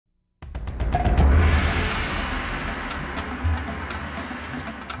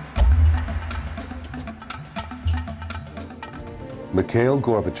Mikhail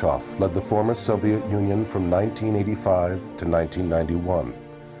Gorbachev led the former Soviet Union from 1985 to 1991.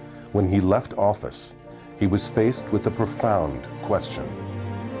 When he left office, he was faced with a profound question.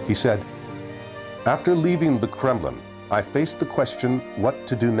 He said, "After leaving the Kremlin, I faced the question what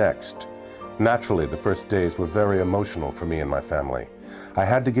to do next. Naturally, the first days were very emotional for me and my family. I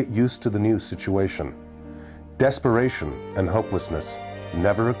had to get used to the new situation. Desperation and hopelessness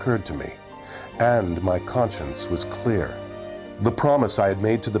never occurred to me, and my conscience was clear. The promise I had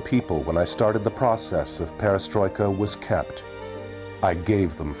made to the people when I started the process of perestroika was kept. I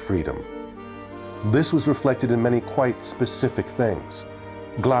gave them freedom. This was reflected in many quite specific things.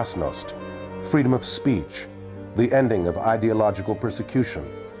 Glasnost, freedom of speech, the ending of ideological persecution,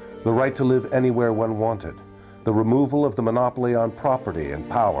 the right to live anywhere one wanted, the removal of the monopoly on property and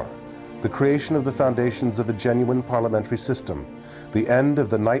power, the creation of the foundations of a genuine parliamentary system, the end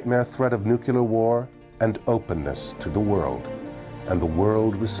of the nightmare threat of nuclear war, and openness to the world." And the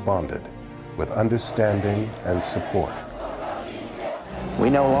world responded with understanding and support. We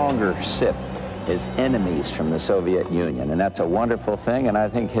no longer sit as enemies from the Soviet Union, and that's a wonderful thing, and I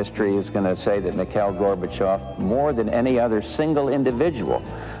think history is going to say that Mikhail Gorbachev, more than any other single individual,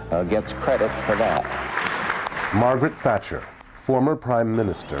 gets credit for that. Margaret Thatcher, former Prime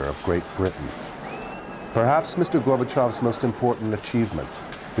Minister of Great Britain. Perhaps Mr. Gorbachev's most important achievement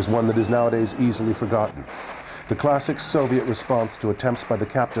is one that is nowadays easily forgotten. The classic Soviet response to attempts by the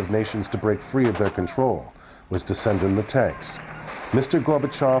captive nations to break free of their control was to send in the tanks. Mr.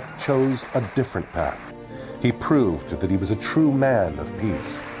 Gorbachev chose a different path. He proved that he was a true man of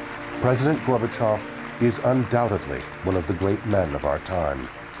peace. President Gorbachev is undoubtedly one of the great men of our time.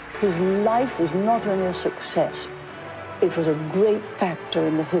 His life was not only a success, it was a great factor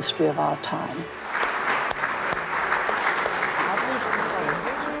in the history of our time.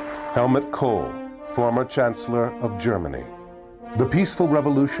 Helmut Kohl, former Chancellor of Germany. The peaceful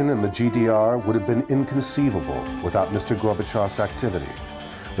revolution in the GDR would have been inconceivable without Mr. Gorbachev's activity.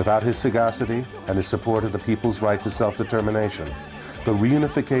 Without his sagacity and his support of the people's right to self-determination, the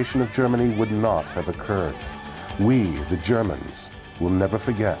reunification of Germany would not have occurred. We, the Germans, will never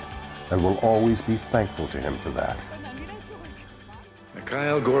forget and will always be thankful to him for that.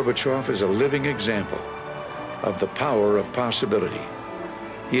 Mikhail Gorbachev is a living example of the power of possibility.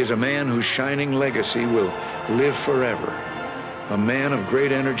 He is a man whose shining legacy will live forever. A man of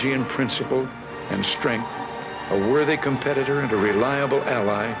great energy and principle and strength, a worthy competitor and a reliable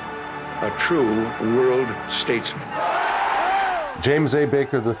ally, a true world statesman. James A.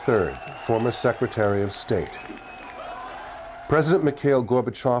 Baker III, former Secretary of State. President Mikhail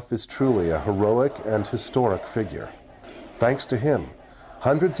Gorbachev is truly a heroic and historic figure. Thanks to him,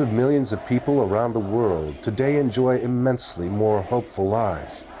 hundreds of millions of people around the world today enjoy immensely more hopeful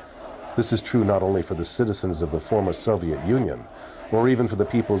lives. This is true not only for the citizens of the former Soviet Union, or even for the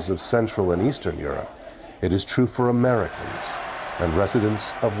peoples of Central and Eastern Europe. It is true for Americans and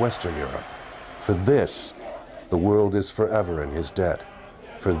residents of Western Europe. For this, the world is forever in his debt.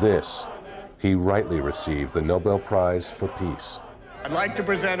 For this, he rightly received the Nobel Prize for Peace. I'd like to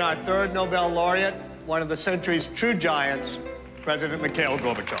present our third Nobel laureate, one of the century's true giants, President Mikhail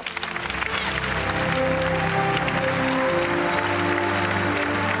Gorbachev.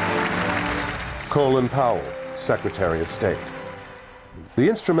 Colin Powell, Secretary of State. The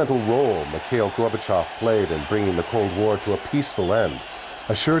instrumental role Mikhail Gorbachev played in bringing the Cold War to a peaceful end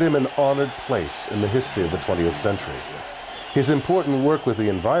assured him an honored place in the history of the 20th century. His important work with the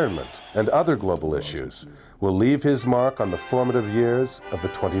environment and other global issues will leave his mark on the formative years of the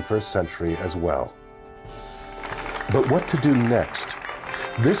 21st century as well. But what to do next?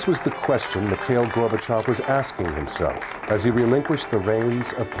 This was the question Mikhail Gorbachev was asking himself as he relinquished the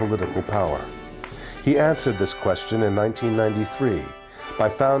reins of political power. He answered this question in 1993 by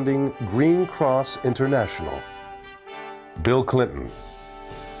founding Green Cross International. Bill Clinton.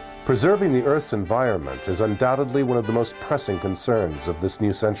 Preserving the Earth's environment is undoubtedly one of the most pressing concerns of this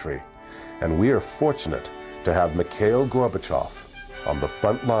new century, and we are fortunate to have Mikhail Gorbachev on the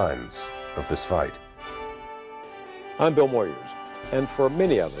front lines of this fight. I'm Bill Moyers, and for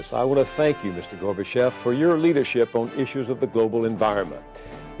many of us, I want to thank you, Mr. Gorbachev, for your leadership on issues of the global environment.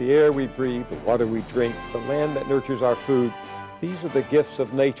 The air we breathe, the water we drink, the land that nurtures our food, these are the gifts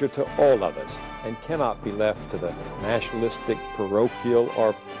of nature to all of us and cannot be left to the nationalistic, parochial,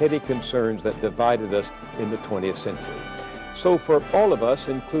 or petty concerns that divided us in the 20th century. So for all of us,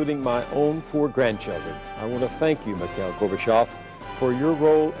 including my own 4 grandchildren, I want to thank you, Mikhail Gorbachev, for your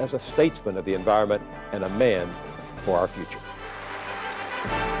role as a statesman of the environment and a man for our future.